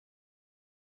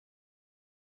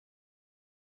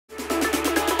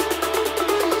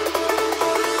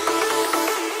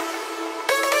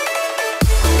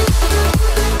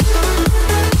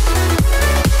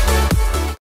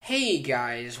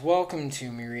guys, welcome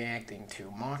to me reacting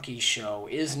to Mokey Show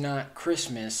Is Not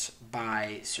Christmas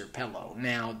by Serpello.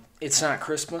 Now, it's not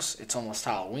Christmas, it's almost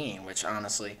Halloween, which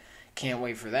honestly, can't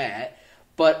wait for that.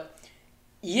 But,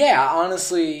 yeah,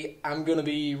 honestly, I'm going to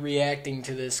be reacting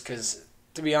to this because,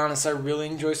 to be honest, I really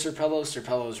enjoy Serpello.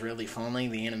 Serpello is really funny,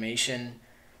 the animation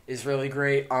is really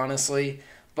great, honestly.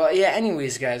 But, yeah,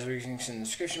 anyways, guys, we're using in the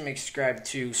description. Make subscribe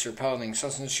to Serpello, link so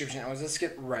in the description. Let's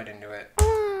get right into it.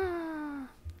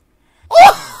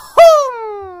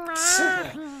 It's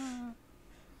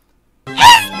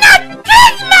not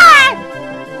Christmas!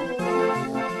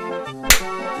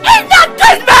 It's not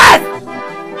Christmas!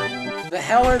 The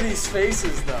hell are these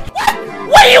faces, though?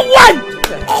 What do you want?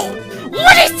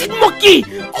 What is it, Mokey?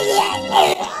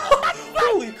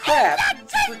 Holy crap!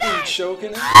 It's freaking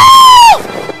choking it.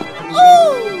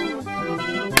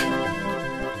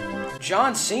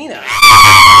 John Cena.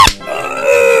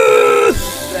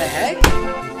 The heck?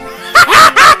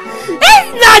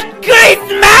 It's not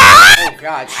Christmas! Oh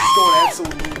god, she's going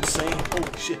absolutely insane.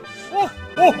 Holy shit.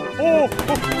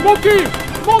 Mokey!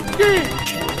 Mokey!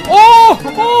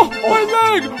 My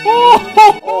leg!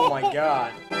 Oh my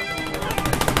god.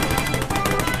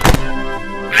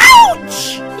 Ouch!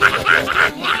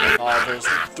 Oh, those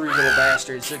three little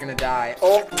bastards, they're gonna die.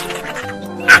 Oh!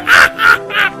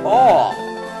 Oh!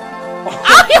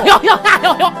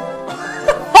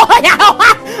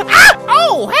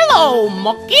 Oh, hello,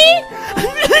 Mokey!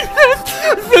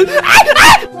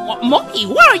 Mokey,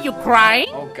 why are you crying?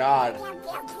 Oh god.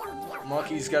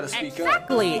 Mokey's gotta speak up.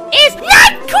 Exactly. It's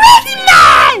not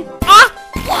Christmas!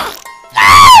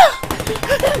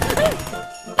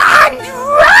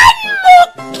 Run,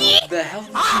 Mokey! The hell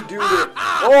did you do to...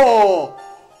 Oh!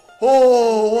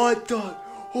 Oh, what the...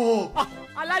 Oh!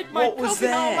 I like my What was coffee, I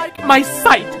that? like my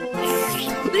sight!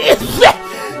 This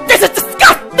is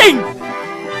disgusting!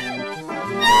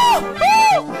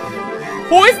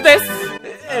 Who is this?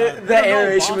 The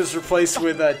animation was replaced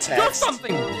with Do text.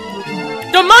 something!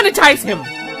 Demonetize him!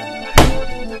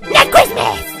 Not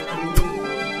Christmas!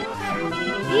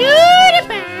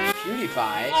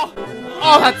 PewDiePie?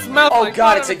 Oh, that smells Oh like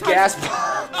god, it's a butter. gas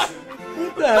bomb.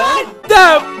 What the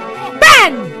hell?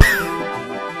 Ben!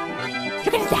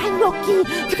 You're gonna die, Mokey!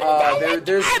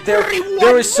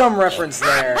 There was some reference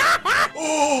there.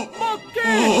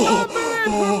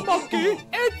 Mokey!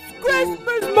 It's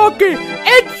Christmas, Mokey!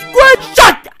 It's Christmas!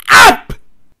 Shut up!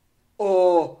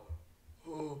 Oh.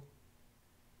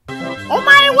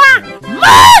 Omae mo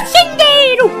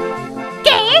shinderu!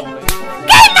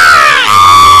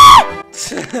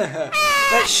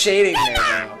 That shading there,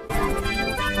 though.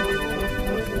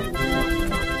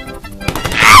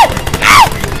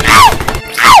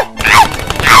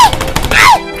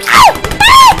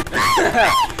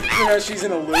 You know, she's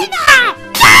in a loop.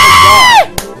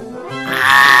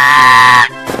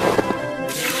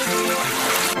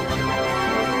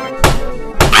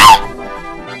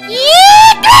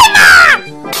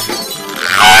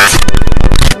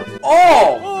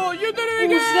 Oh, you did it What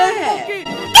again! was that? Mokey.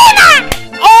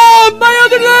 Oh, my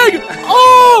other leg!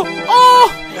 Oh!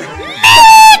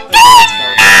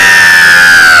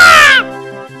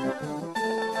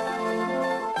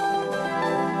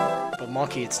 But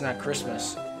Mokey, it's not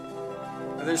Christmas.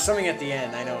 There's something at the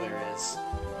end. I know there is.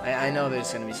 I know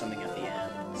there's gonna be something at the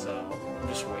end. So I'm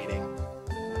just waiting.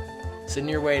 Sitting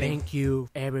here waiting. Thank you,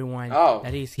 everyone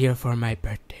that is here for my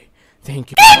birthday.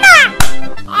 Thank you.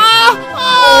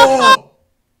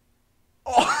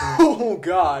 Oh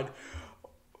god.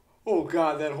 Oh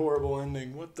god, that horrible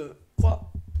ending. What the what?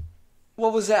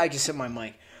 What was that? I just hit my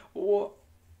mic. Well,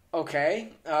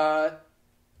 okay.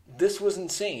 This was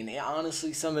insane.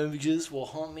 Honestly, some images will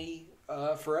haunt me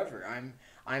forever.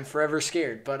 I'm forever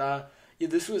scared. But yeah,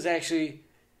 this was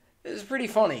pretty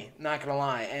funny, not gonna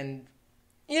lie. And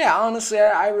yeah, honestly,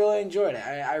 I really enjoyed it.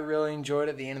 I really enjoyed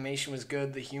it. The animation was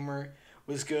good. The humor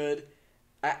was good.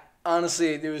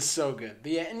 Honestly, it was so good.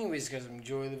 But yeah, anyways, guys,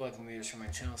 enjoy the welcome videos from my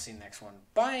channel. See you next one.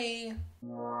 Bye!